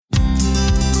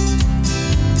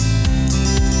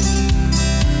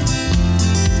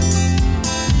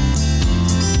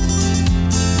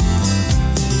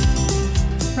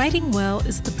Writing well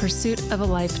is the pursuit of a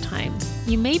lifetime.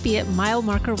 You may be at mile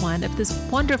marker 1 of this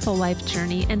wonderful life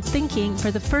journey and thinking for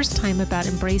the first time about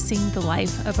embracing the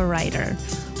life of a writer.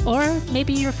 Or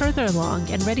maybe you're further along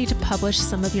and ready to publish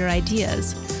some of your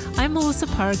ideas. I'm Melissa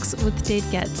Parks with Dave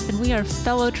Getz, and we are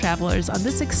fellow travelers on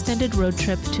this extended road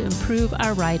trip to improve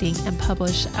our writing and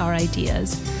publish our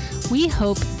ideas. We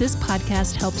hope this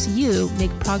podcast helps you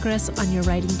make progress on your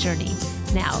writing journey.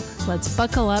 Now, let's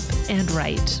buckle up and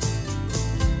write.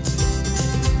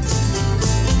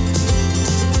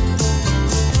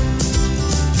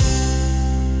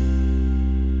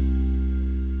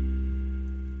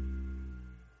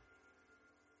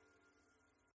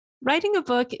 Writing a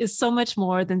book is so much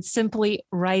more than simply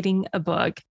writing a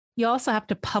book. You also have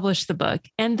to publish the book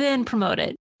and then promote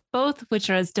it, both which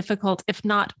are as difficult, if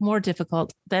not more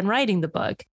difficult, than writing the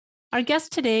book. Our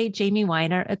guest today, Jamie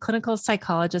Weiner, a clinical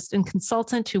psychologist and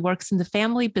consultant who works in the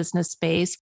family business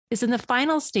space, is in the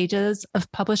final stages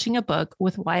of publishing a book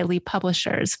with Wiley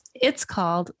Publishers. It's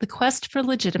called The Quest for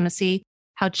Legitimacy: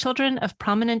 How Children of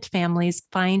Prominent Families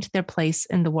Find Their Place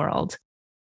in the World.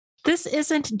 This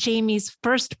isn't Jamie's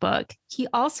first book. He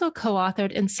also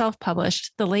co-authored and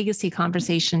self-published The Legacy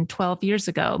Conversation 12 years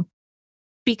ago.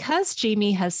 Because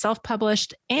Jamie has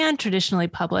self-published and traditionally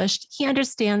published, he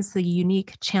understands the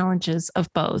unique challenges of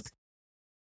both.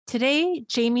 Today,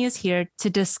 Jamie is here to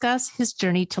discuss his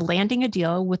journey to landing a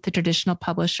deal with the traditional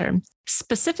publisher.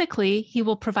 Specifically, he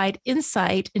will provide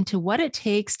insight into what it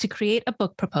takes to create a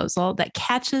book proposal that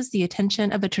catches the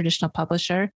attention of a traditional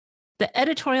publisher, the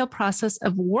editorial process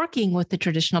of working with the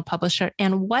traditional publisher,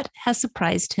 and what has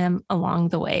surprised him along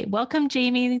the way. Welcome,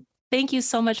 Jamie. Thank you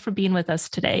so much for being with us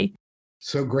today.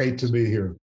 So great to be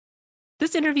here.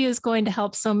 This interview is going to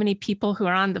help so many people who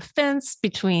are on the fence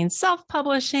between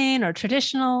self-publishing or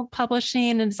traditional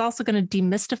publishing, and it's also going to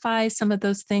demystify some of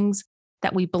those things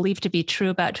that we believe to be true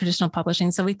about traditional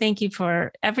publishing. So we thank you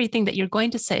for everything that you're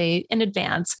going to say in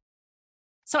advance.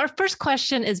 So our first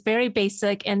question is very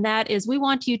basic, and that is, we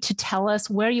want you to tell us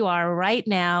where you are right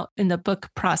now in the book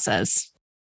process.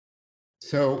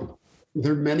 So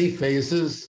there are many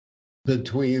phases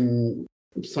between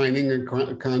signing a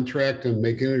contract and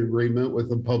making an agreement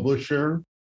with a publisher.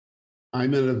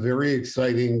 I'm in a very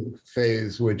exciting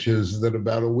phase, which is that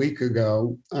about a week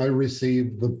ago, I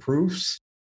received the proofs,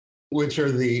 which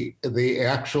are the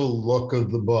actual look of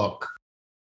the book.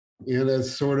 And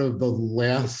it's sort of the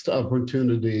last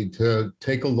opportunity to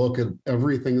take a look at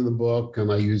everything in the book.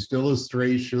 And I used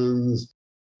illustrations,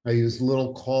 I used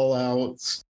little call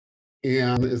outs,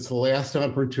 and it's the last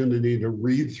opportunity to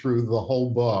read through the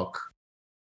whole book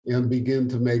and begin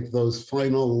to make those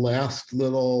final last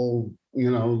little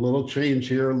change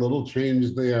here, little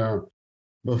change there,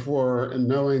 before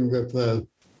knowing that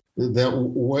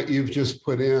what you've just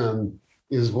put in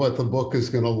is what the book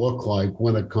is going to look like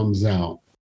when it comes out.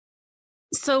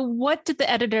 So what did the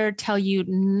editor tell you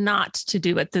not to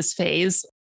do at this phase?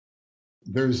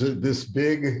 There's this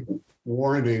big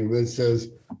warning that says,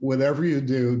 whatever you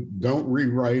do, don't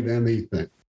rewrite anything.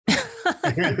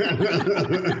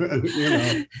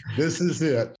 This is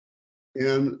it.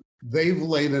 And they've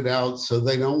laid it out so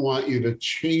they don't want you to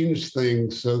change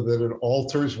things so that it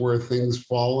alters where things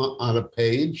fall on a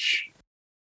page.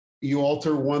 You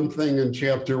alter one thing in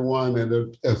chapter 1 and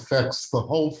it affects the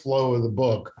whole flow of the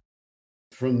book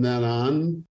from then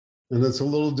on. And it's a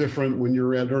little different when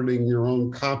you're editing your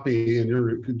own copy and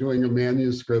you're doing a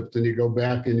manuscript and you go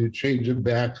back and you change it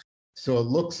back so it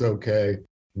looks okay.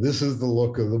 This is the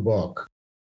look of the book.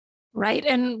 Right.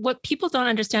 And what people don't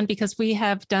understand, because we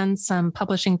have done some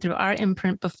publishing through our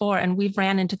imprint before, and we've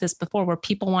ran into this before where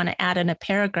people want to add in a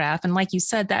paragraph. And like you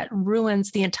said, that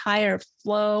ruins the entire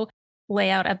flow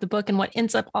layout of the book. And what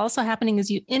ends up also happening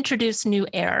is you introduce new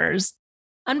errors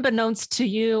unbeknownst to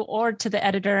you or to the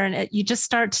editor, and you just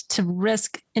start to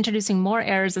risk introducing more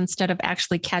errors instead of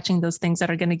actually catching those things that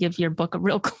are going to give your book a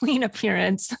real clean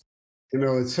appearance.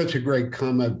 It's such a great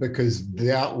comment, because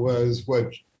that was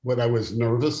what I was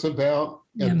nervous about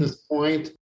at this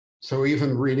point. So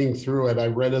even reading through it, I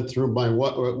read it through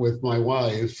with my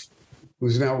wife,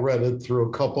 who's now read it through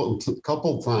a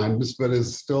couple times, but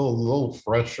is still a little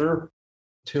fresher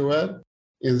to it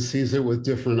and sees it with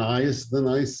different eyes than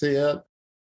I see it.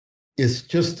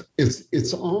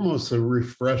 It's almost a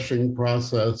refreshing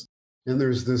process. And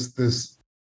there's this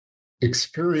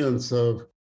experience of,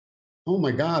 oh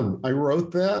my God, I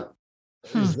wrote that?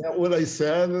 Is that what I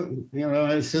said?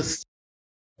 It's just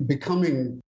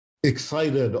becoming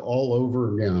excited all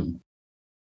over again.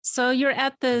 So you're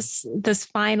at this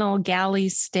final galley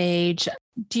stage.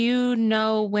 Do you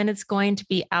know when it's going to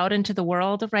be out into the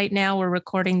world? Right now, we're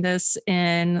recording this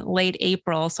in late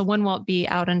April. So when will it be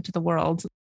out into the world?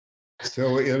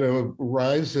 So it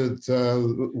arrives at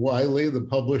Wiley, the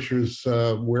publisher's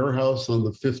warehouse, on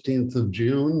the 15th of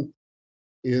June.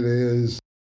 It is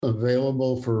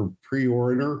available for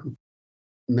pre-order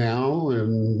now,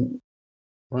 and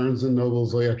Barnes and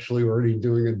Noble's actually already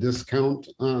doing a discount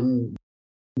on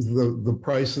the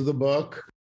price of the book.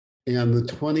 And the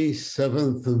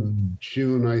 27th of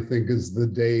June, I think, is the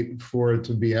date for it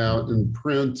to be out in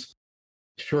print,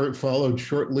 followed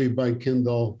shortly by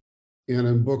Kindle, and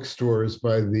in bookstores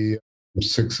by the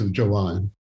 6th of July.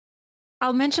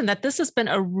 I'll mention that this has been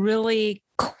a really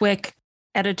quick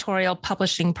editorial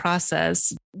publishing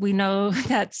process. We know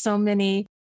that so many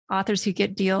authors who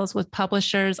get deals with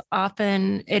publishers,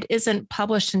 often it isn't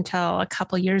published until a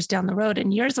couple years down the road.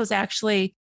 And yours was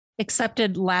actually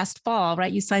accepted last fall,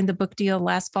 right? You signed the book deal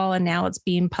last fall, and now it's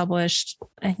being published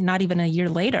not even a year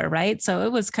later, right? So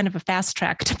it was kind of a fast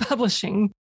track to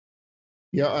publishing.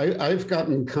 Yeah, I've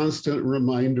gotten constant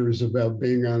reminders about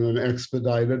being on an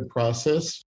expedited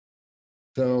process.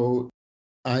 So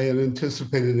I had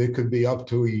anticipated it could be up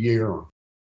to a year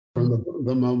from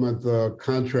the moment the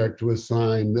contract was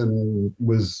signed, and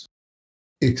was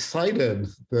excited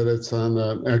that it's on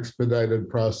an expedited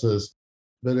process.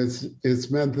 But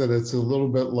it's meant that it's a little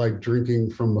bit like drinking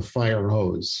from a fire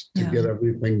hose to get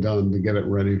everything done, to get it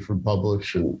ready for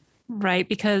publishing. Right,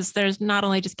 because there's not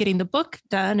only just getting the book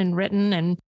done and written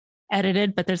and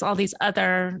edited, but there's all these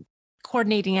other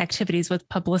coordinating activities with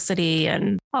publicity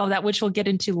and all that, which we'll get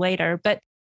into later. But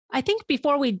I think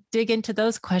before we dig into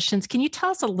those questions, can you tell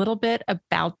us a little bit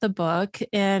about the book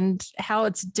and how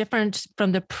it's different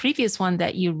from the previous one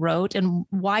that you wrote and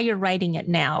why you're writing it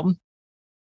now?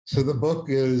 So the book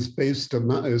is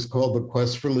called The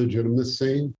Quest for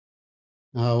Legitimacy: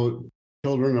 How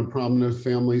Children of Prominent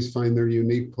Families Find Their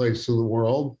Unique Place in the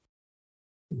World.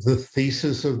 The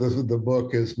thesis of the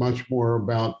book is much more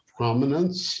about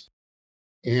prominence,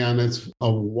 and it's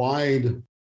a wide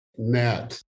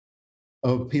net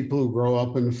of people who grow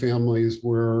up in families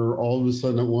where all of a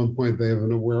sudden at one point they have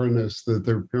an awareness that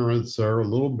their parents are a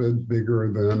little bit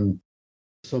bigger than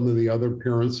some of the other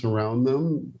parents around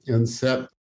them, and set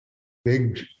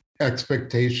big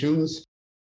expectations,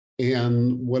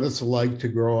 and what it's like to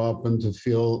grow up and to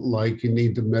feel like you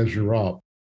need to measure up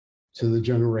to the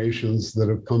generations that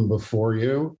have come before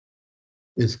you.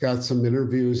 It's got some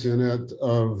interviews in it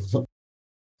of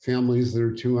families that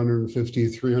are 250,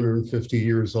 350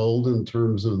 years old in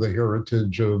terms of the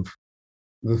heritage of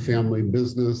the family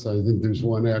business. I think there's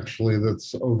one actually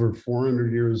that's over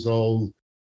 400 years old.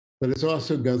 But it's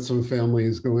also got some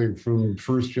families going from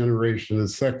first generation to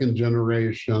second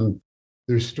generation.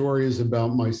 There's stories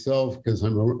about myself because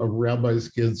I'm a rabbi's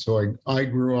kid, so I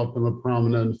grew up in a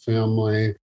prominent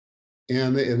family.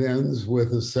 And it ends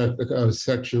with a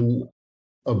section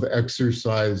of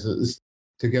exercises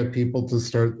to get people to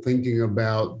start thinking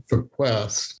about the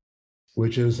quest,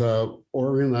 which is a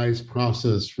organized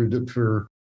process for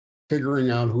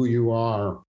figuring out who you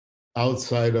are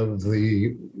outside of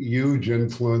the huge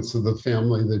influence of the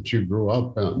family that you grew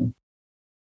up in.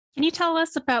 Can you tell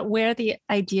us about where the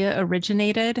idea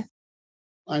originated?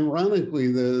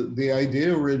 Ironically, the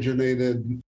idea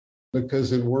originated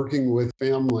because in working with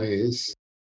families,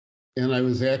 and I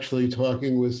was actually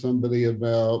talking with somebody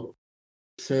about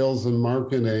sales and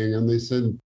marketing, and they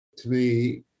said to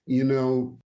me,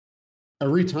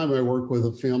 every time I work with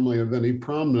a family of any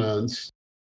prominence,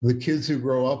 the kids who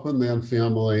grow up in that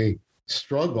family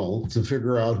struggle to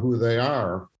figure out who they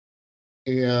are.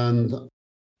 And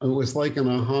it was like an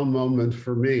aha moment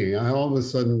for me. I all of a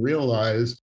sudden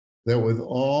realized that with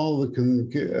all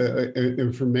the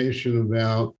information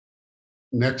about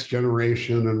next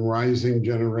generation and rising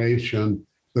generation,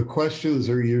 the questions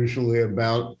are usually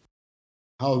about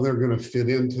how they're going to fit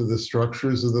into the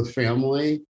structures of the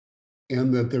family,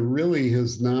 and that there really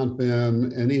has not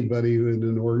been anybody who in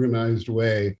an organized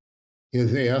way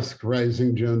has asked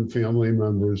rising gen family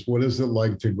members, what is it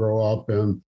like to grow up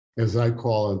in, as I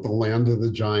call it, the land of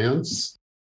the giants,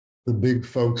 the big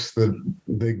folks that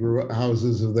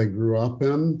houses that they grew up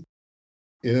in.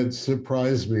 It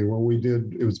surprised me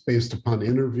when it was based upon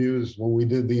interviews. When we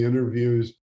did the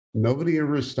interviews, nobody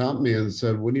ever stopped me and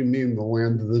said, what do you mean the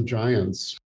land of the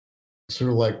giants?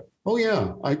 Sort of like, oh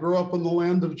yeah, I grew up in the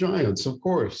land of giants, of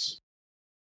course.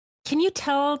 Can you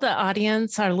tell the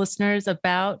audience, our listeners,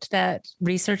 about that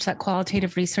research, that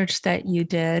qualitative research that you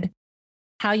did,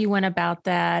 how you went about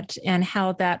that, and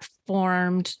how that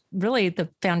formed really the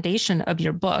foundation of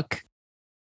your book?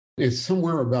 It's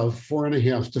somewhere about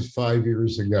 4.5 to 5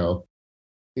 years ago.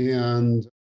 And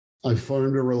I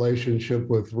formed a relationship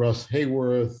with Russ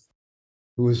Hayworth,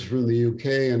 who is from the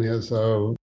UK and has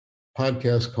a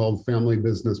podcast called Family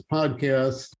Business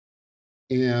Podcast.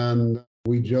 And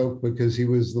we joke because he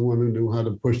was the one who knew how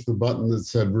to push the button that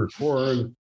said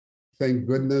record. Thank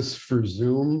goodness for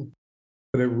Zoom.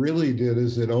 What it really did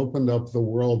is it opened up the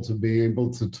world to be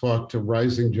able to talk to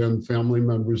Rising Gen family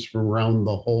members from around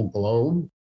the whole globe.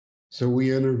 So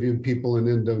we interviewed people in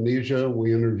Indonesia,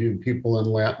 we interviewed people in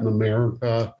Latin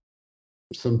America.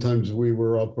 Sometimes we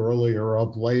were up early or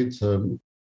up late to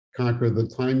conquer the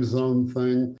time zone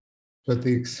thing. But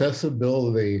the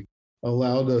accessibility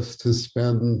allowed us to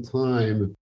spend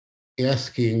time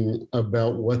asking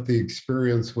about what the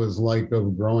experience was like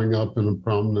of growing up in a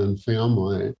prominent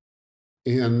family.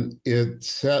 And it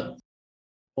set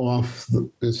off,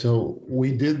 so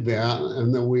we did that,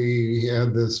 and then we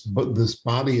had this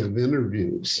body of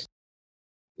interviews.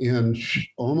 And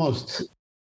almost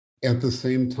at the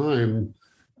same time,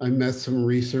 I met some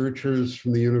researchers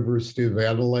from the University of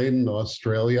Adelaide in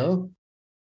Australia.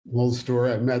 Whole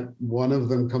story, I met one of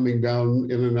them coming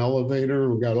down in an elevator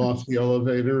and got off the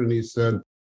elevator, and he said,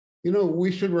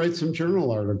 we should write some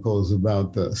journal articles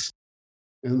about this.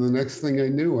 And the next thing I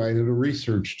knew, I had a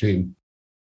research team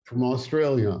from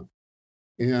Australia,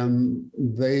 and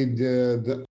they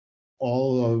did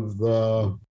all of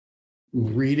the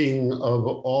reading of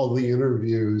all the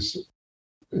interviews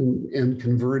and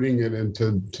converting it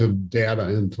into data,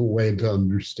 into a way to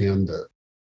understand it.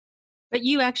 But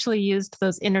you actually used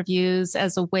those interviews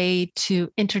as a way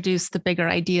to introduce the bigger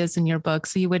ideas in your book.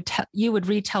 So you would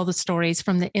retell the stories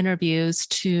from the interviews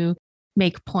to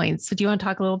make points. So do you want to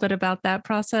talk a little bit about that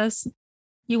process?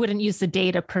 You wouldn't use the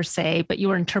data per se, but you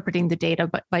were interpreting the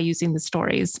data by using the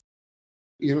stories.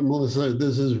 Melissa,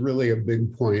 this is really a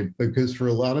big point, because for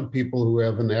a lot of people who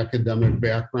have an academic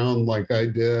background like I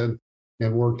did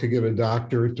and worked to get a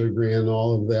doctorate degree and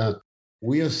all of that,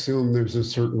 we assume there's a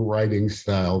certain writing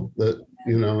style that,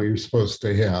 you're supposed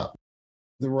to have.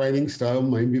 The writing style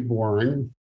might be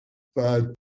boring, but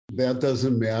that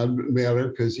doesn't matter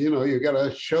because, you got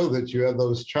to show that you have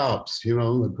those chops,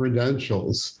 the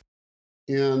credentials.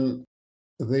 And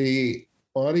the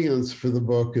audience for the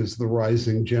book is the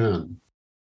Rising Gen.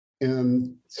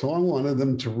 And so I wanted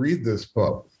them to read this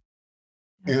book.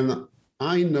 And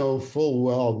I know full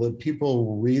well that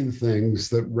people read things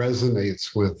that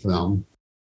resonates with them.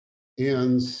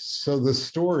 And so the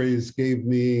stories gave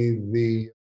me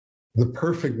the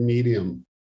perfect medium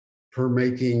for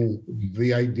making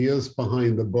the ideas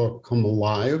behind the book come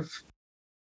alive.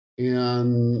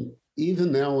 And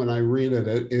even now when I read it,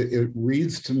 it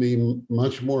reads to me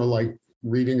much more like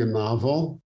reading a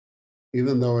novel,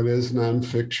 even though it is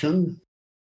nonfiction,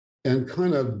 and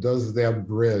kind of does that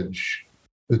bridge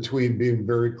between being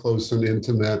very close and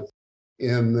intimate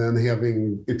and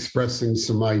then expressing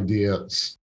some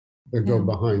ideas that go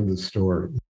behind the story.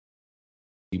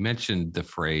 You mentioned the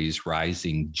phrase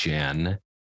Rising Gen.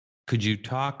 Could you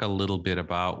talk a little bit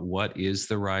about what is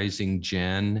the Rising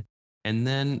Gen? And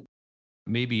then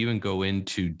maybe even go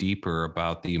into deeper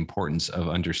about the importance of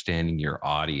understanding your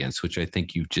audience, which I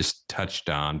think you've just touched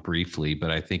on briefly,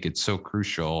 but I think it's so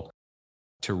crucial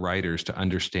to writers to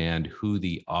understand who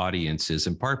the audience is,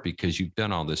 in part because you've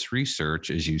done all this research,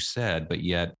 as you said, but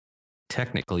yet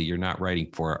technically you're not writing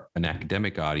for an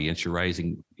academic audience, you're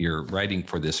writing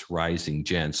for this Rising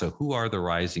Gen. So who are the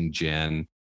Rising Gen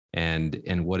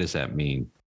and what does that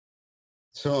mean?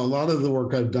 So a lot of the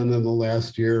work I've done in the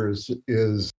last year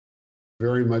is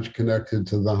very much connected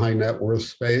to the high net worth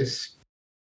space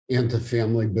and to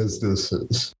family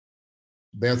businesses.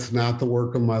 That's not the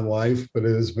work of my life, but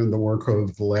it has been the work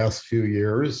of the last few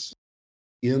years.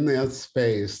 In that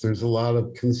space, there's a lot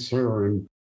of concern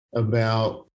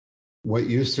about what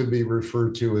used to be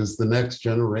referred to as the next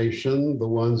generation, the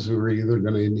ones who are either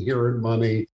going to inherit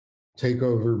money, take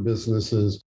over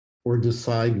businesses, or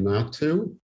decide not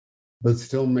to, but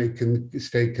still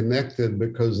stay connected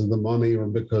because of the money or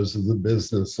because of the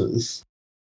businesses.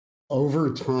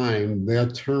 Over time,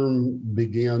 that term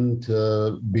began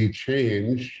to be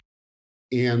changed,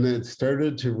 and it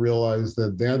started to realize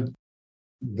that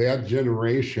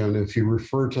generation, if you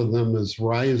refer to them as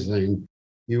rising,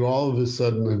 you all of a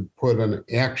sudden have put an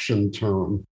action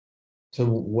term to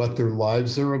what their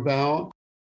lives are about.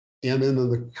 And in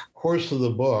the course of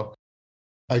the book,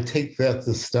 I take that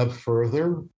a step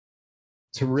further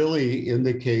to really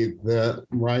indicate that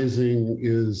rising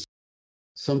is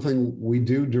something we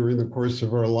do during the course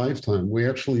of our lifetime. We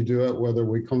actually do it whether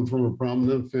we come from a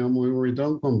prominent family or we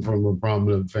don't come from a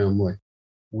prominent family.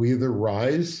 We either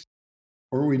rise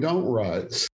or we don't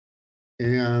rise.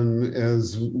 And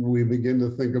as we begin to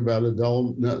think about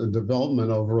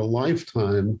development over a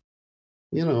lifetime,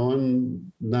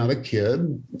 I'm not a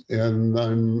kid, and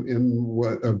I'm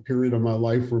in a period of my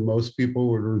life where most people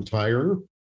would retire.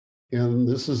 And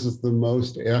this is the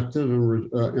most active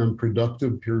and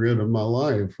productive period of my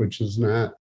life, which is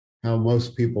not how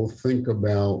most people think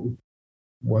about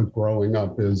what growing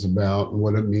up is about and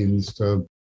what it means to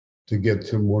get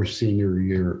to more senior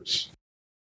years.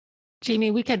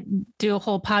 Jamie, we could do a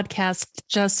whole podcast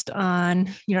just on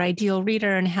your ideal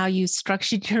reader and how you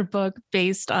structured your book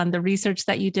based on the research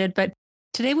that you did. But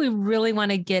today we really want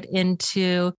to get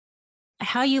into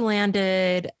how you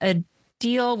landed a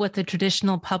deal with a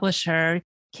traditional publisher.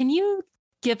 Can you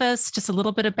give us just a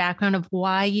little bit of background of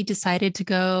why you decided to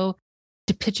go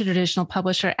to pitch a traditional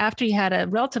publisher after you had a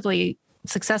relatively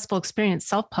successful experience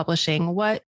self-publishing?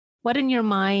 What in your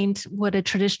mind would a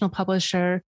traditional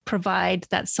publisher provide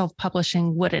that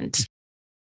self-publishing wouldn't?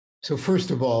 So first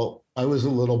of all, I was a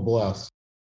little blessed.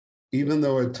 Even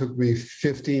though it took me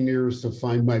 15 years to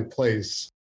find my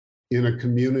place in a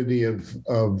community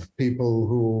of people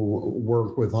who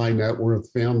work with high net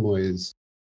worth families,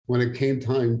 when it came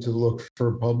time to look for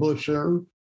a publisher,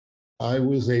 I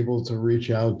was able to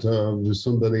reach out to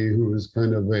somebody who was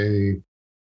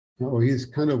he's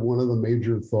kind of one of the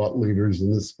major thought leaders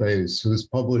in the space, who's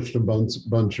published a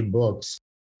bunch of books,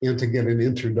 and to get an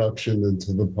introduction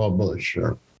into the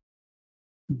publisher.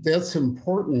 That's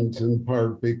important in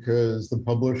part because the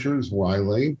publisher is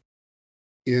Wiley.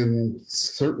 In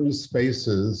certain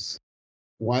spaces,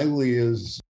 Wiley you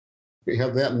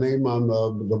have that name on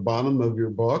the bottom of your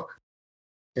book,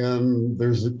 and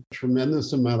there's a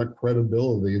tremendous amount of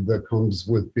credibility that comes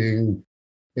with being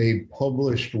a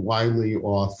published Wiley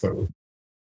author.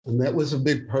 And that was a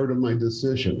big part of my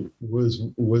decision, was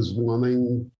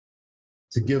wanting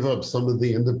to give up some of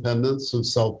the independence of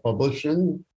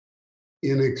self-publishing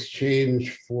in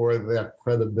exchange for that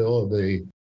credibility,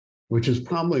 which is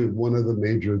probably one of the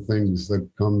major things that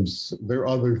comes. There are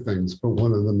other things, but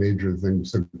one of the major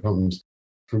things that comes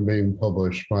from being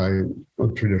published by a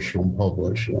traditional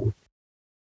publisher.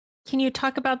 Can you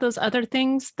talk about those other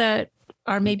things that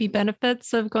are maybe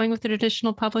benefits of going with a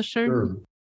traditional publisher? Sure.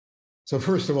 So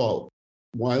first of all,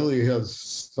 Wiley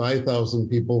has 5,000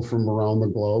 people from around the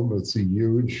globe. It's a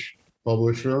huge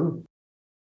publisher.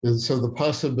 And so the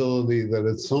possibility that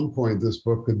at some point this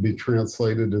book could be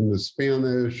translated into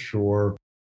Spanish, or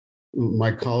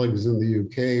my colleagues in the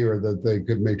UK, or that they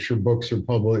could make sure books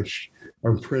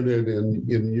are printed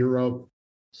in Europe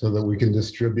so that we can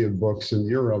distribute books in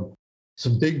Europe, it's a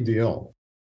big deal.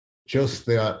 Just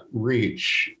that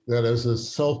reach, that as a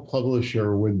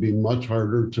self-publisher would be much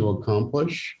harder to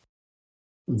accomplish.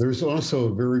 There's also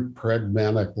a very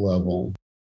pragmatic level.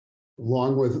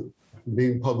 Along with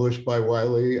being published by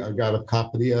Wiley, I got a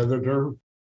copy editor.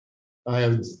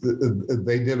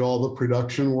 They did all the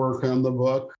production work on the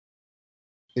book.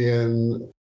 And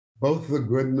both the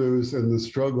good news and the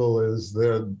struggle is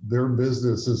that their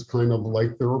business is kind of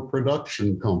like they're a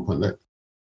production company.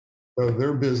 So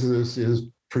their business is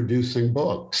producing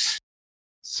books.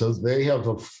 So they have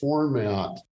a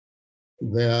format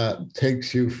that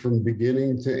takes you from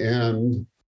beginning to end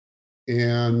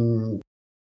and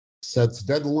sets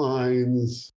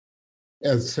deadlines,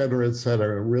 et cetera,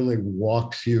 it really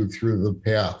walks you through the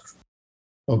path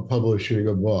of publishing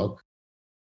a book.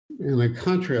 And in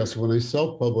contrast, when I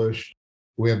self-published,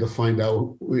 we had to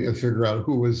figure out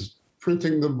who was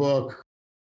printing the book.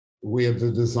 We had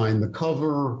to design the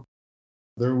cover.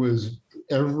 There was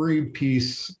every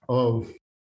piece of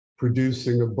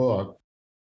producing a book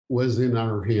was in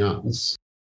our hands.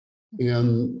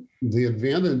 And the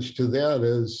advantage to that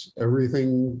is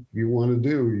everything you want to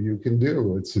do, you can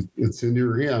do. It's in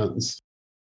your hands.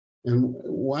 And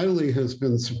Wiley has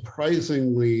been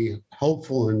surprisingly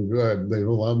helpful and good. They've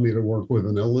allowed me to work with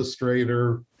an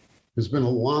illustrator. There's been a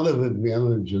lot of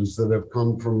advantages that have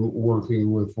come from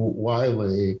working with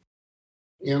Wiley.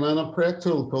 And on a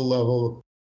practical level,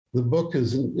 the book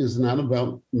is not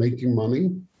about making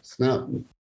money.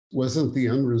 Wasn't the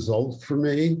end result for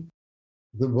me.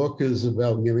 The book is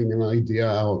about getting an idea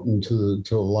out into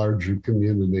a larger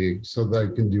community so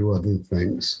that I can do other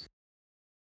things.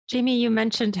 Jamie, you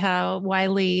mentioned how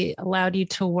Wiley allowed you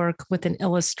to work with an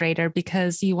illustrator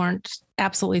because you weren't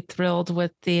absolutely thrilled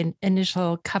with the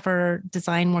initial cover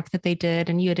design work that they did,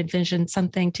 and you had envisioned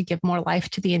something to give more life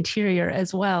to the interior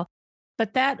as well.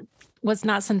 But that was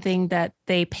not something that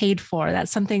they paid for.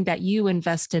 That's something that you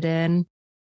invested in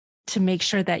to make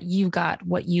sure that you got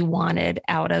what you wanted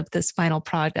out of this final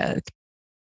product.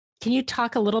 Can you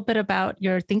talk a little bit about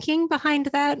your thinking behind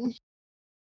that?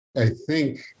 I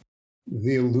think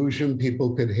the illusion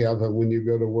people could have of when you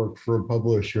go to work for a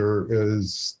publisher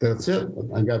is that's it.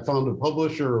 I got found a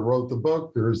publisher or wrote the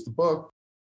book, there's the book.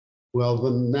 Well,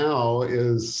 the now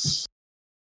is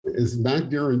not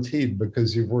guaranteed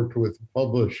because you've worked with a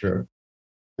publisher.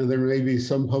 And there may be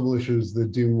some publishers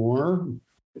that do more,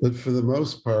 but for the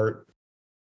most part,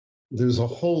 there's a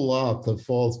whole lot that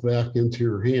falls back into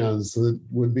your hands that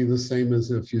would be the same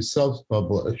as if you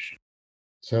self-publish.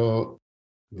 So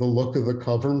the look of the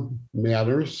cover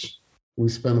matters. We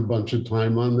spent a bunch of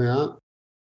time on that.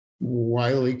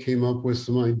 Wiley came up with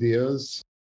some ideas.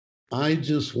 I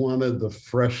just wanted the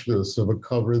freshness of a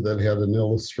cover that had an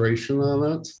illustration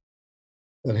on it,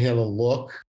 that had a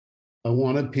look. I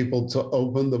wanted people to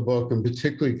open the book, and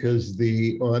particularly because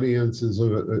the audience is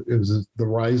the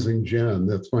rising gen.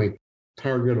 That's my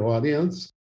target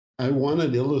audience. I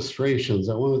wanted illustrations.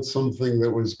 I wanted something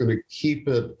that was going to keep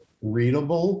it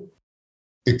readable,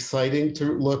 exciting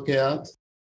to look at,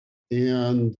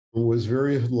 and was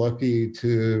very lucky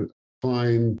to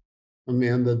find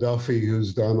Amanda Duffy,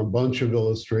 who's done a bunch of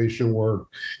illustration work,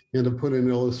 and to put in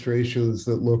illustrations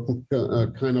that look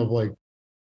kind of like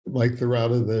they're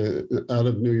out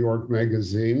of New York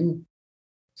Magazine.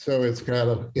 So it's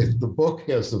got the book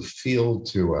has a feel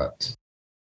to it.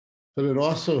 But it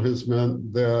also has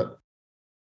meant that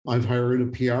I've hired a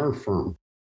PR firm,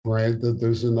 right? That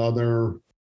there's another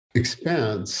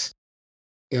expense.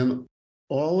 And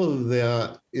all of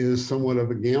that is somewhat of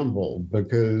a gamble,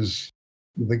 because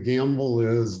the gamble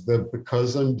is that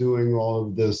because I'm doing all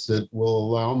of this, it will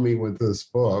allow me with this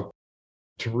book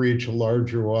to reach a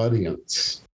larger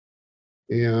audience.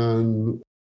 And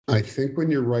I think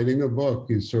when you're writing a book,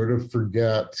 you sort of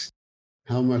forget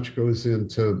how much goes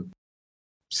into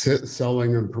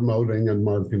selling and promoting and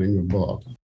marketing a book.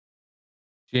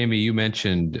 Jamie, you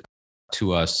mentioned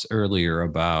to us earlier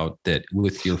about that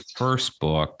with your first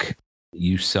book,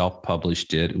 you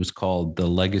self-published it. It was called The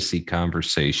Legacy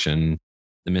Conversation,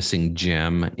 The Missing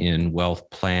Gem in Wealth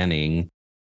Planning.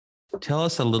 Tell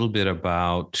us a little bit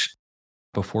about,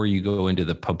 before you go into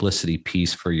the publicity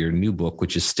piece for your new book,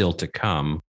 which is still to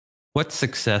come, what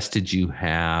success did you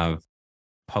have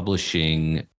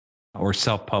publishing or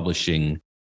self-publishing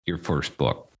your first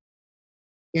book?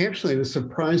 Actually, I was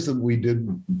surprised that we did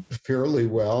fairly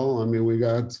well. I mean, we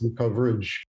got some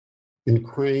coverage in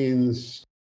Crain's,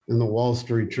 in the Wall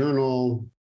Street Journal,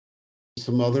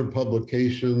 some other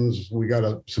publications. We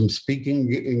got some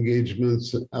speaking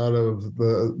engagements out of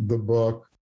the book.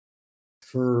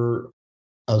 For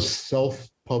a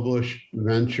self-published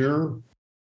venture,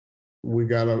 we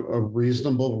got a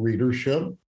reasonable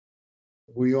readership.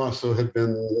 We also had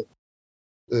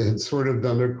sort of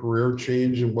done a career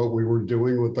change in what we were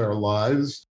doing with our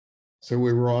lives. So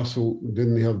we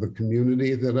didn't have the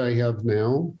community that I have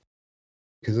now.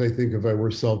 Because I think if I were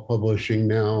self-publishing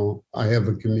now, I have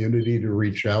a community to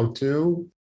reach out to.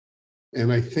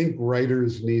 And I think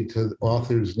authors need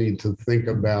to think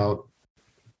about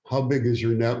how big is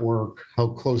your network? How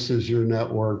close is your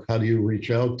network? How do you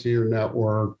reach out to your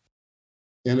network?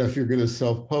 And if you're going to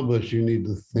self-publish, you need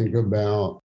to think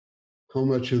about how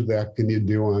much of that can you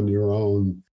do on your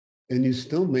own? And you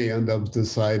still may end up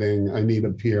deciding, I need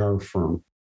a PR firm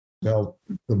to help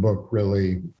the book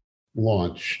really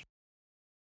launch.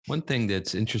 One thing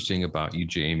that's interesting about you,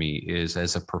 Jamie, is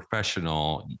as a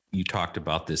professional, you talked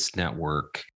about this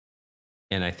network.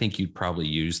 And I think you'd probably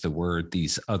use the word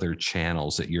these other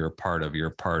channels that you're a part of. You're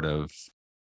a part of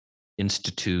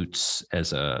institutes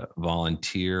as a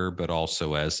volunteer, but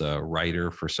also as a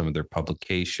writer for some of their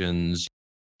publications.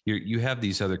 You have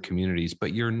these other communities,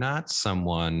 but you're not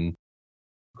someone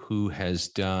who has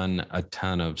done a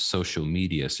ton of social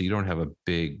media. So you don't have a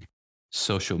big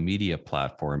social media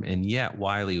platform. And yet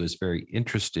Wiley was very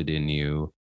interested in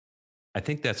you. I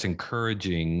think that's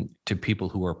encouraging to people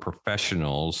who are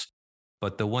professionals.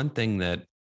 But the one thing that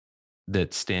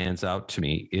stands out to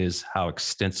me is how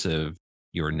extensive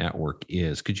your network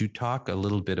is. Could you talk a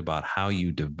little bit about how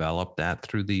you developed that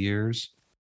through the years?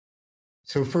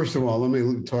 So first of all, let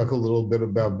me talk a little bit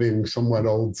about being somewhat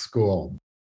old school.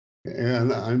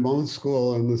 And I'm old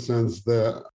school in the sense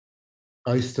that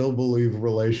I still believe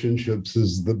relationships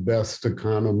is the best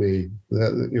economy,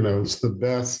 that, it's the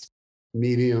best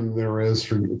medium there is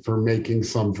for making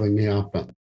something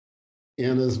happen.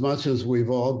 And as much as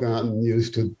we've all gotten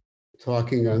used to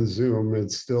talking on Zoom,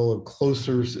 it's still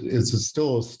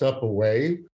still a step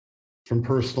away from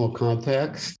personal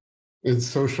context. And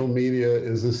social media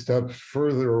is a step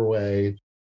further away,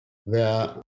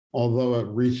 that although it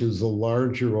reaches a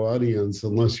larger audience,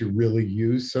 unless you really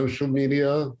use social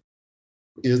media,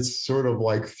 it's sort of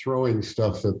like throwing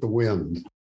stuff at the wind.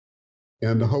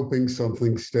 and hoping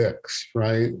something sticks,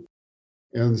 right?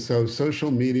 And so social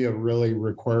media really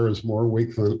requires more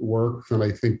work than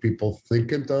I think people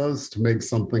think it does to make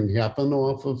something happen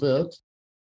off of it.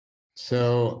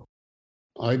 So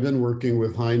I've been working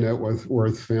with high net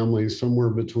worth families somewhere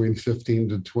between 15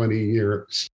 to 20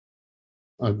 years.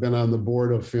 I've been on the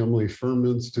board of Family Firm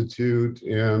Institute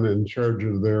and in charge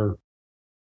of their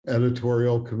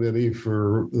editorial committee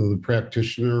for The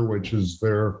Practitioner, which is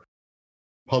their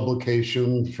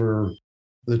publication for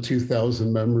the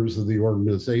 2,000 members of the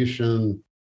organization.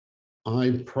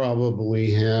 I probably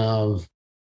have,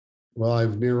 well,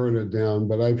 I've narrowed it down,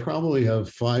 but I probably have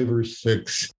 5 or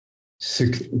 6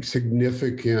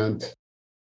 significant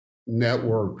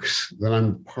networks that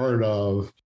I'm part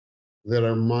of that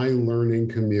are my learning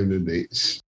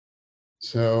communities.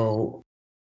 So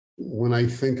when I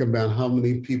think about how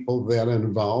many people that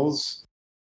involves,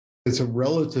 it's a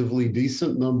relatively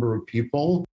decent number of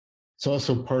people. It's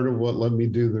also part of what let me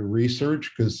do the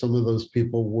research, because some of those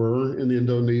people were in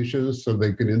Indonesia, so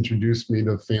they could introduce me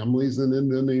to families in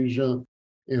Indonesia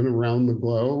and around the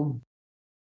globe.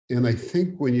 And I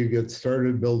think when you get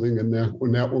started building a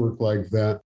network like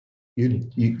that,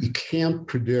 you can't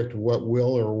predict what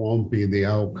will or won't be the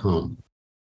outcome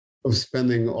of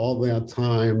spending all that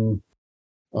time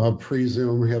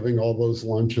pre-Zoom, having all those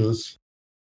lunches,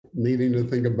 needing to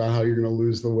think about how you're going to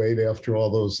lose the weight after all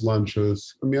those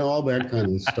lunches. I mean, all that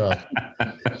kind of stuff.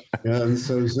 And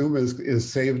so Zoom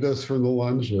has saved us from the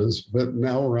lunches, but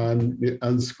now we're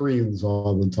on screens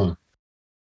all the time.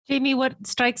 Jamie, what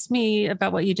strikes me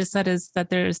about what you just said is that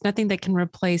there's nothing that can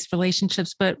replace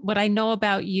relationships. But what I know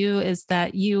about you is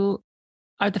that you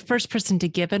are the first person to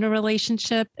give in a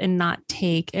relationship and not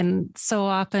take. And so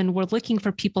often we're looking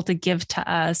for people to give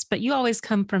to us, but you always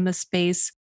come from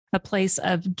a place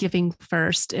of giving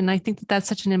first. And I think that that's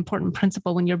such an important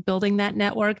principle when you're building that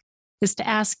network, is to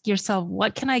ask yourself,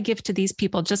 what can I give to these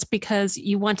people just because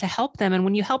you want to help them? And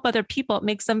when you help other people, it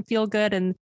makes them feel good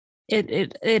and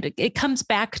it comes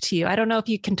back to you. I don't know if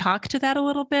you can talk to that a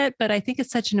little bit, but I think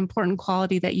it's such an important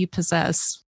quality that you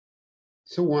possess.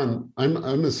 So I'm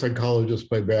a psychologist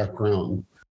by background.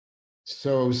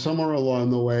 So somewhere along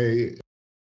the way,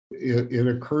 it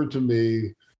occurred to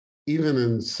me, even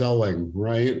in selling,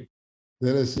 right?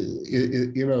 That is,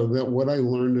 that what I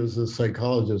learned as a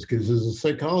psychologist, because as a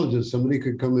psychologist, somebody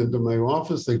could come into my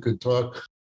office, they could talk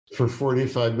for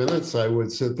 45 minutes. I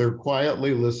would sit there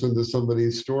quietly, listen to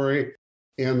somebody's story.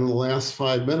 And in the last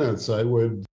 5 minutes, I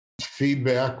would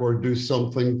feedback or do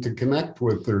something to connect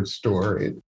with their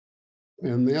story.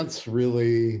 And that's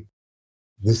really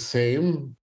the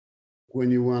same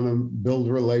when you want to build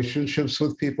relationships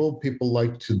with people. People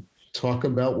like to talk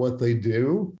about what they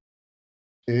do,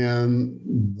 and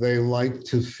they like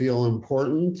to feel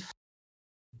important,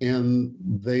 and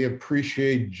they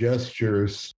appreciate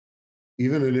gestures,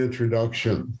 even an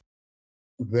introduction,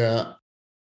 that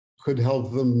could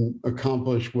help them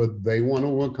accomplish what they want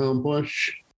to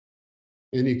accomplish.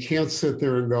 And you can't sit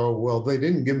there and go, well, they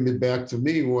didn't give it back to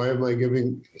me. Why am I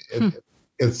giving?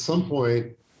 At some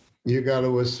point, you got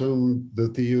to assume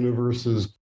that the universe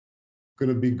is going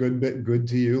to be good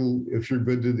to you if you're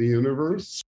good to the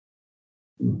universe.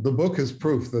 The book is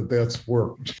proof that that's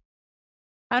worked.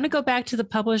 I want to go back to the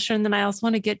publisher, and then I also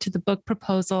want to get to the book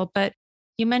proposal. But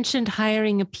you mentioned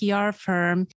hiring a PR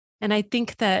firm. And I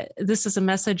think that this is a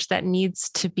message that needs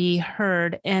to be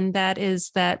heard. And that is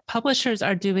that publishers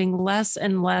are doing less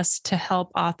and less to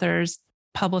help authors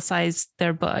publicize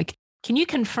their book. Can you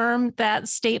confirm that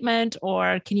statement,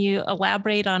 or can you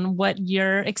elaborate on what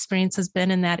your experience has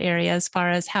been in that area as far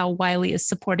as how Wiley is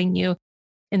supporting you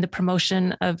in the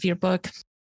promotion of your book?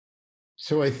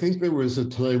 So I think there was a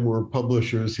time where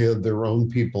publishers had their own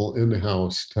people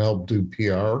in-house to help do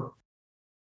PR.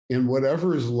 And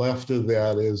whatever is left of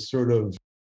that is sort of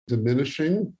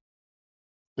diminishing.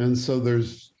 And so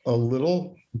there's a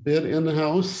little bit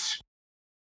in-house,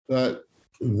 but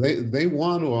they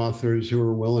want authors who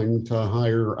are willing to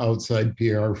hire outside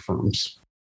PR firms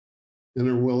and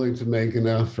are willing to make an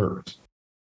effort.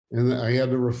 And I had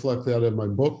to reflect that in my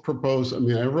book proposal. I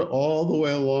mean, all the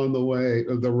way along the way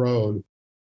of the road,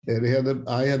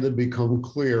 I had to become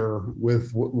clear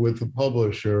with the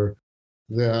publisher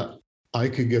that I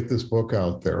could get this book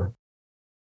out there.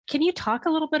 Can you talk a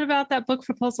little bit about that book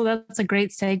proposal? That's a great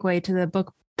segue to the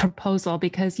book proposal,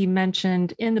 because you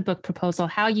mentioned in the book proposal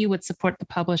how you would support the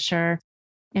publisher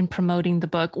in promoting the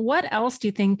book. What else do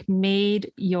you think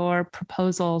made your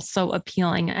proposal so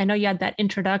appealing? I know you had that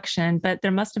introduction, but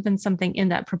there must have been something in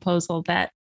that proposal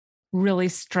that really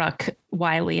struck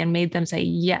Wiley and made them say,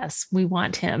 yes, we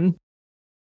want him.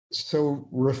 So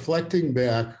reflecting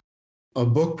back, a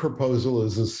book proposal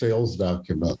is a sales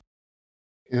document,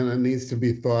 and it needs to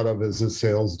be thought of as a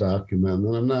sales document.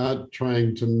 And I'm not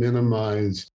trying to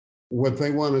minimize. What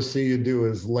they want to see you do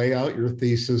is lay out your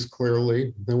thesis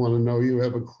clearly. They want to know you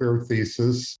have a clear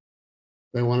thesis.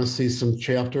 They want to see some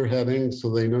chapter headings so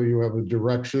they know you have a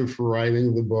direction for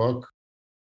writing the book.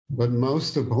 But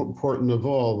most important of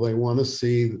all, they want to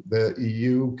see that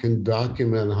you can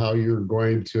document how you're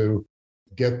going to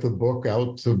get the book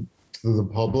out to the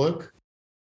public.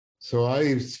 So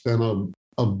I spent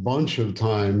a bunch of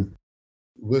time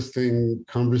listing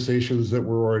conversations that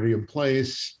were already in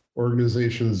place,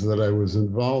 organizations that I was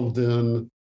involved in,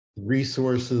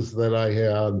 resources that I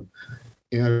had,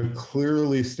 and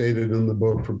clearly stated in the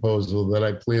book proposal that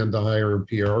I plan to hire a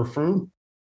PR firm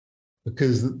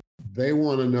because they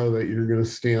want to know that you're going to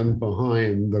stand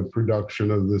behind the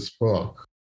production of this book,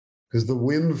 because the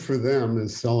win for them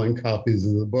is selling copies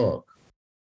of the book.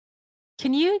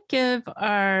 Can you give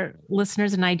our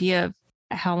listeners an idea of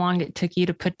how long it took you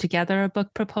to put together a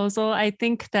book proposal? I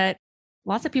think that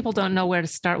lots of people don't know where to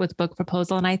start with book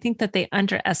proposal, and I think that they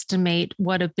underestimate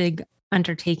what a big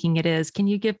undertaking it is. Can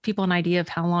you give people an idea of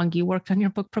how long you worked on your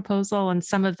book proposal and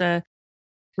some of the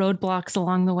roadblocks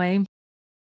along the way?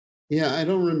 Yeah, I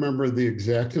don't remember the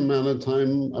exact amount of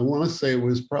time. I want to say it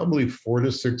was probably 4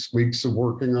 to 6 weeks of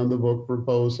working on the book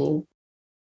proposal.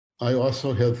 I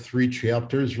also had 3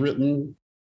 chapters written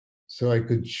so I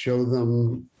could show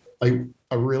them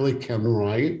I really can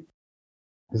write,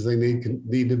 because they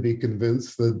need to be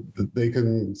convinced that they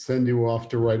can send you off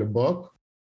to write a book,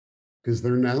 because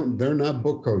they're not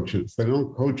book coaches. They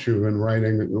don't coach you in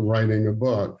writing a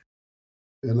book.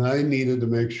 And I needed to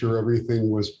make sure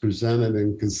everything was presented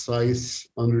in concise,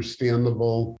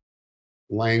 understandable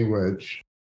language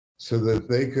so that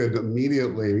they could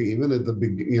immediately, even at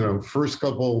the first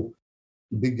couple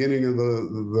beginning of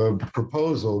the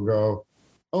proposal, go,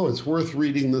 oh, it's worth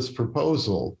reading this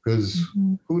proposal, because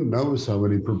who knows how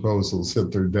many proposals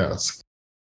hit their desk.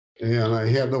 And I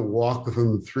had to walk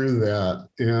them through that.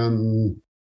 And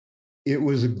it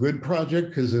was a good project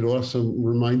because it also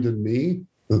reminded me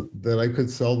that I could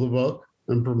sell the book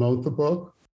and promote the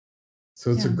book.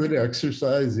 So it's a good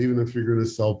exercise, even if you're going to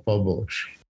self-publish.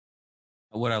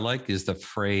 What I like is the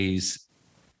phrase,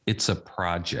 it's a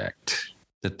project,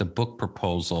 that the book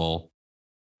proposal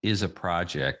is a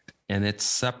project and it's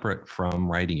separate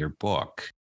from writing your book.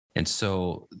 And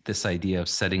so this idea of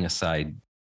setting aside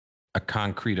a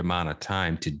concrete amount of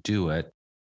time to do it.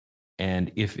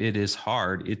 And if it is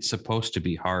hard, it's supposed to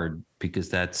be hard because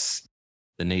that's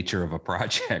the nature of a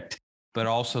project, but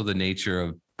also the nature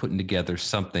of putting together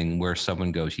something where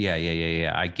someone goes, yeah,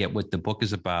 I get what the book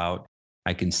is about.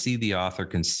 I can see the author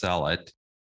can sell it.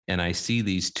 And I see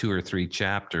these 2 or 3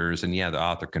 chapters, and the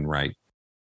author can write.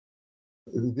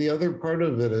 The other part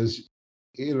of it is,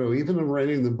 even in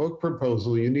writing the book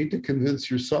proposal, you need to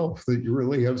convince yourself that you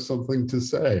really have something to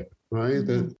say, right?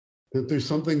 Mm-hmm. That there's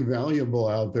something valuable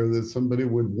out there that somebody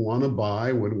would want to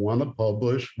buy, would want to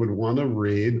publish, would want to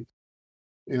read.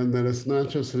 And that it's not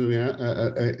just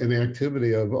an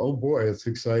activity of, oh boy, it's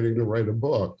exciting to write a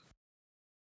book.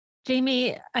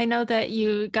 Jamie, I know that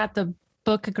you got the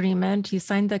book agreement, you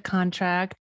signed the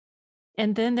contract,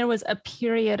 and then there was a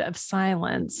period of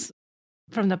silence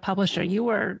from the publisher. You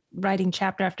were writing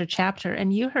chapter after chapter,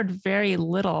 and you heard very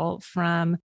little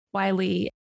from Wiley.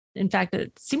 In fact,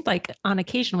 it seemed like on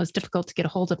occasion it was difficult to get a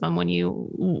hold of him when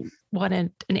you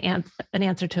wanted an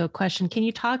answer to a question. Can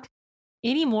you talk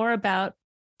any more about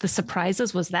the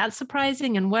surprises? Was that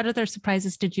surprising? And what other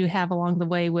surprises did you have along the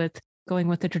way with going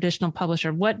with the traditional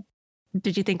publisher? What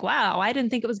did you think, wow, I didn't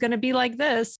think it was going to be like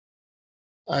this?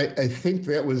 I think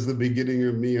that was the beginning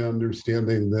of me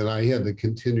understanding that I had to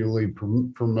continually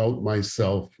promote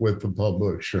myself with the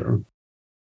publisher,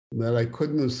 that I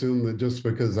couldn't assume that just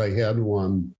because I had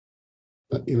one,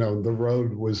 the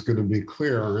road was going to be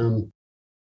clear. And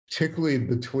particularly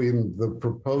between the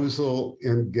proposal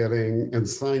and getting and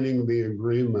signing the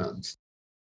agreement,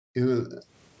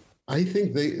 I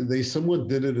think they somewhat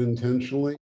did it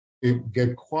intentionally.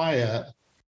 Get quiet.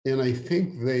 And I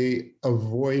think they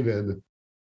avoided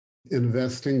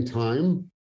investing time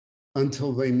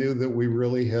until they knew that we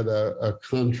really had a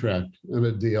contract and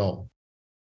a deal.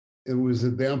 It was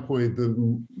at that point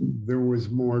that there was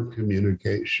more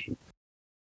communication.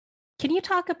 Can you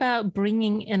talk about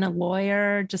bringing in a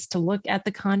lawyer just to look at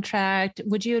the contract?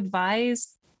 Would you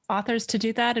advise authors to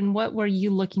do that? And what were you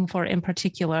looking for in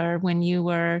particular when you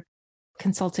were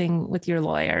consulting with your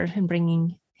lawyer and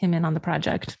bringing him in on the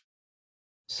project?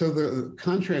 So the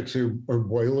contracts are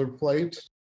boilerplate.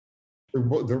 They're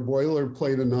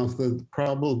boilerplate enough that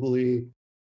probably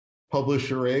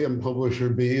publisher A and publisher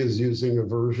B is using a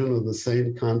version of the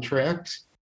same contract.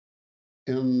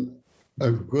 And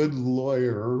a good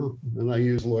lawyer, and I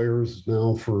use lawyers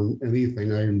now for anything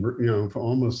for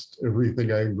almost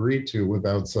everything I agree to with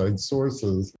outside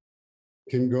sources,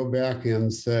 can go back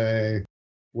and say,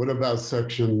 what about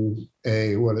section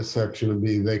A? What is section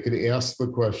B? They could ask the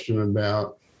question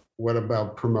about, what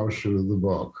about promotion of the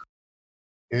book?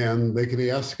 And they could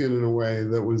ask it in a way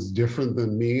that was different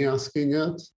than me asking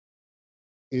it.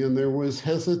 And there was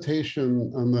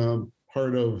hesitation on the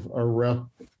part of our rep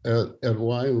at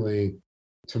Wiley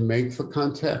to make the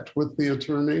contact with the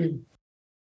attorney.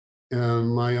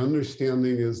 And my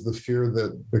understanding is the fear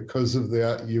that because of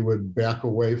that, you would back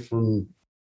away from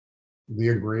the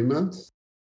agreement.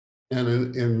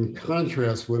 And in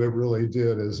contrast, what it really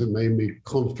did is it made me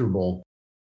comfortable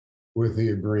with the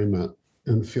agreement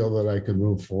and feel that I could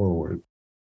move forward.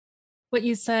 What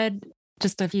you said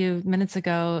just a few minutes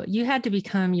ago, you had to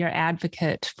become your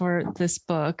advocate for this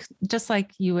book, just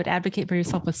like you would advocate for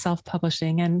yourself with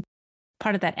self-publishing. And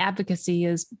part of that advocacy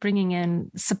is bringing in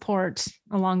support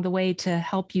along the way to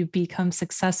help you become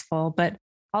successful, but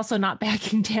also not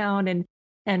backing down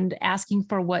and asking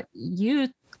for what you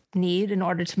need in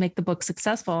order to make the book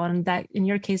successful. And that, in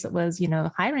your case, it was,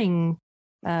 hiring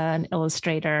an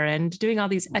illustrator and doing all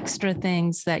these extra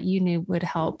things that you knew would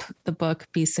help the book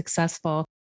be successful.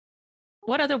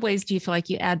 What other ways do you feel like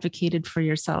you advocated for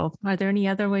yourself? Are there any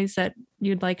other ways that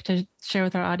you'd like to share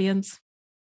with our audience?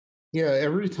 Yeah,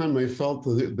 every time I felt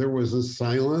that there was a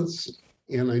silence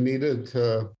and I needed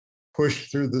to push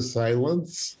through the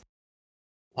silence,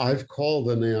 I've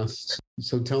called and asked,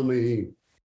 so tell me,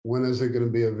 when is it going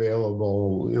to be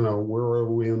available? Where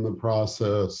are we in the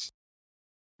process?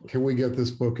 Can we get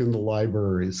this book in the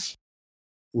libraries?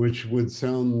 Which would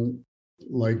sound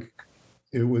like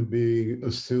it would be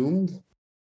assumed.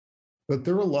 But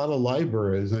there are a lot of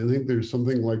libraries. I think there's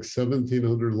something like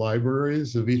 1,700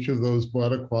 libraries. If each of those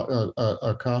bought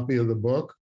a copy of the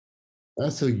book,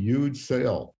 that's a huge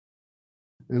sale.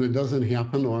 And it doesn't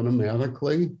happen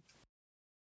automatically.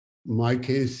 My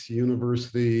case,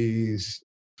 universities'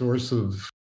 source of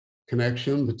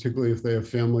connection, particularly if they have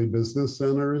family business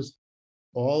centers,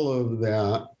 all of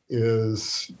that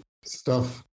is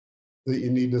stuff that you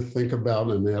need to think about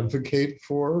and advocate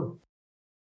for.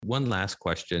 One last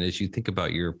question. As you think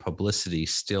about your publicity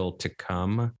still to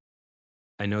come,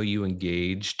 I know you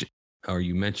engaged, or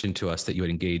you mentioned to us that you had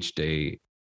engaged a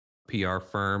PR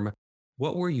firm.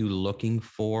 What were you looking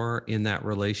for in that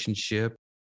relationship?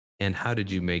 And how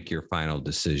did you make your final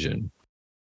decision?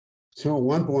 So at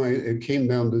one point, it came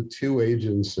down to two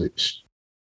agencies.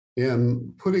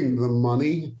 And putting the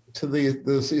money to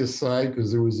this aside,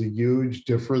 because there was a huge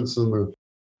difference in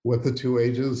what the two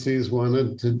agencies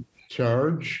wanted to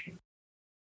charge.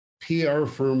 PR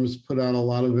firms put out a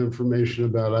lot of information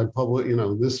about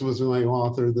this was my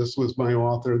author, this was my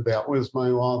author, that was my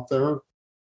author.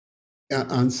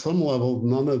 And on some level,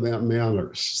 none of that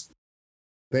matters.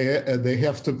 They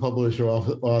have to publish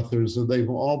authors, and they've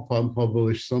all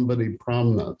published somebody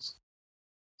prominent.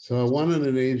 So I wanted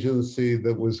an agency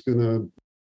that was going to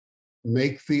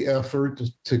make the effort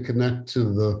to connect to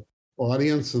the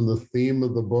audience and the theme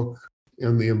of the book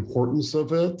and the importance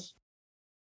of it.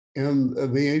 And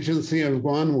the agency I've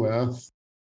gone with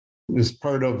is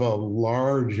part of a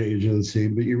large agency,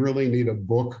 but you really need a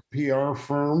book PR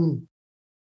firm.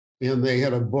 And they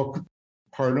had a book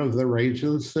part of their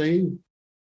agency.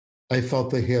 I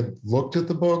felt they had looked at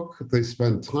the book, they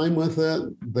spent time with it,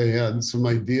 they had some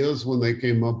ideas when they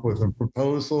came up with a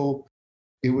proposal.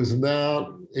 It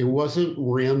wasn't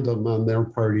random on their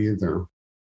part either.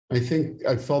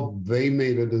 I felt they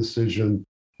made a decision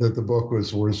that the book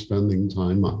was worth spending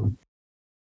time on.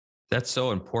 That's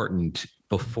so important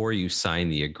before you sign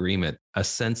the agreement, a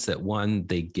sense that one,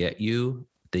 they get you,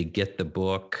 they get the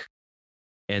book,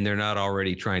 and they're not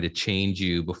already trying to change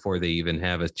you before they even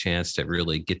have a chance to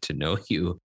really get to know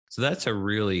you. So that's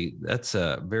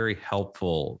a very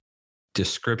helpful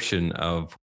description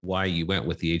of why you went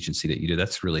with the agency that you did.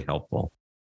 That's really helpful.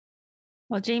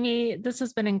 Well, Jamie, this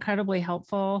has been incredibly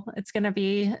helpful. It's going to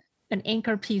be an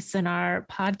anchor piece in our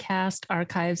podcast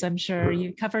archives, I'm sure.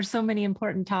 You cover so many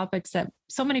important topics that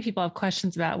so many people have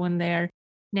questions about when they're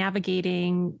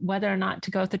navigating whether or not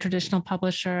to go with a traditional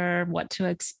publisher, what to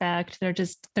expect.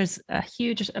 There's a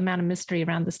huge amount of mystery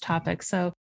around this topic.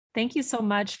 So thank you so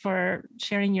much for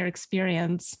sharing your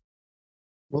experience.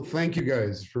 Well, thank you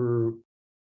guys for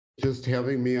just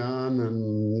having me on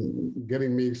and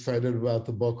getting me excited about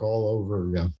the book all over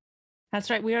again. That's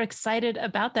right. We are excited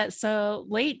about that. So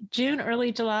late June,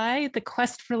 early July, The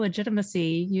Quest for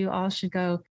Legitimacy. You all should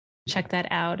go check that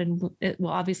out. And it will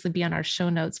obviously be on our show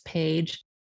notes page.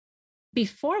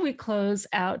 Before we close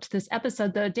out this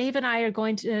episode, though, Dave and I are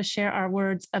going to share our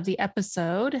words of the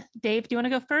episode. Dave, do you want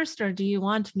to go first or do you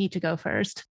want me to go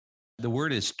first? The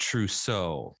word is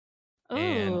trousseau. Oh,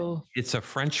 and it's a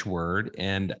French word.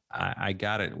 And I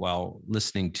got it while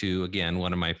listening to, again,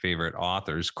 one of my favorite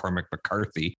authors, Cormac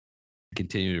McCarthy.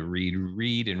 Continue to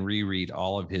read and reread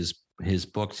all of his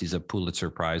books. He's a Pulitzer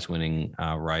Prize winning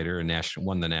writer and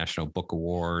won the National Book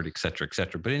Award, et cetera, et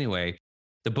cetera. But anyway,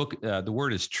 the book, the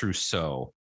word is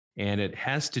trousseau, and it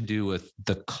has to do with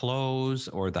the clothes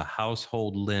or the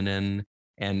household linen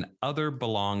and other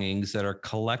belongings that are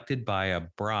collected by a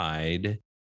bride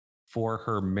for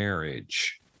her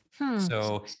marriage.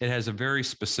 So it has a very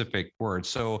specific word.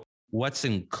 So what's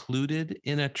included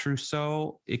in a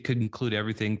trousseau? It could include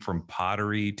everything from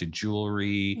pottery to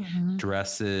jewelry,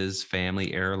 dresses,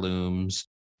 family heirlooms,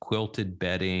 quilted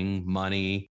bedding,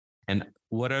 money, and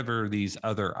whatever these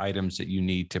other items that you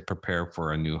need to prepare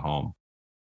for a new home.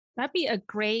 That'd be a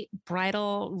great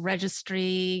bridal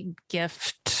registry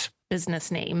gift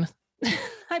business name.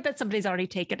 I bet somebody's already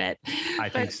taken it. I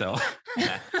think so.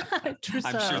 I'm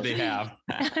sure they have.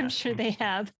 I'm sure they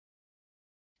have.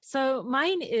 So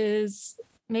mine is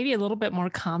maybe a little bit more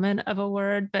common of a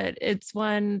word, but it's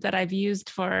one that I've used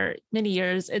for many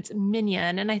years. It's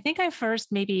minion. And I think I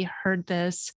first maybe heard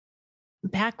this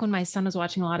back when my son was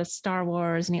watching a lot of Star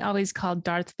Wars, and he always called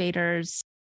Darth Vader's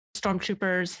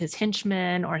stormtroopers his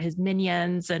henchmen or his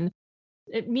minions. And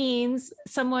it means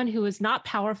someone who is not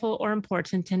powerful or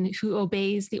important and who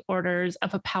obeys the orders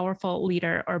of a powerful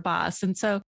leader or boss. And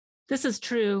so this is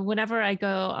true whenever I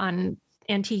go on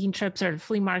antiquing trips or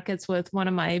flea markets with one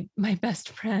of my best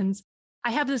friends.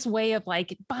 I have this way of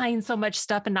like buying so much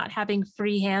stuff and not having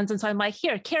free hands. And so I'm like,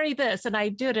 here, carry this. And I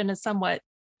do it in a somewhat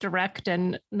direct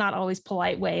and not always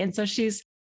polite way. And so she's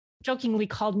jokingly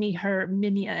called me her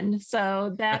minion.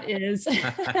 So that is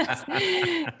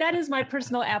that is my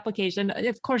personal application.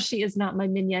 Of course, she is not my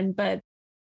minion, but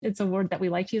it's a word that we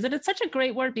like to use. And it's such a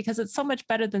great word because it's so much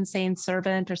better than saying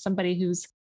servant or somebody who's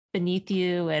beneath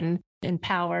you and in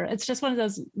power. It's just one of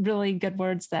those really good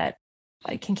words that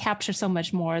can capture so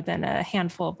much more than a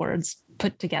handful of words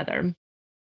put together.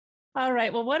 All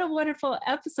right. Well, what a wonderful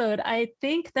episode. I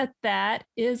think that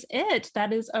is it.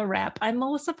 That is a wrap. I'm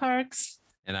Melissa Parks.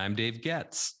 And I'm Dave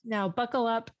Getz. Now buckle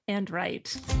up and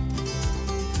write.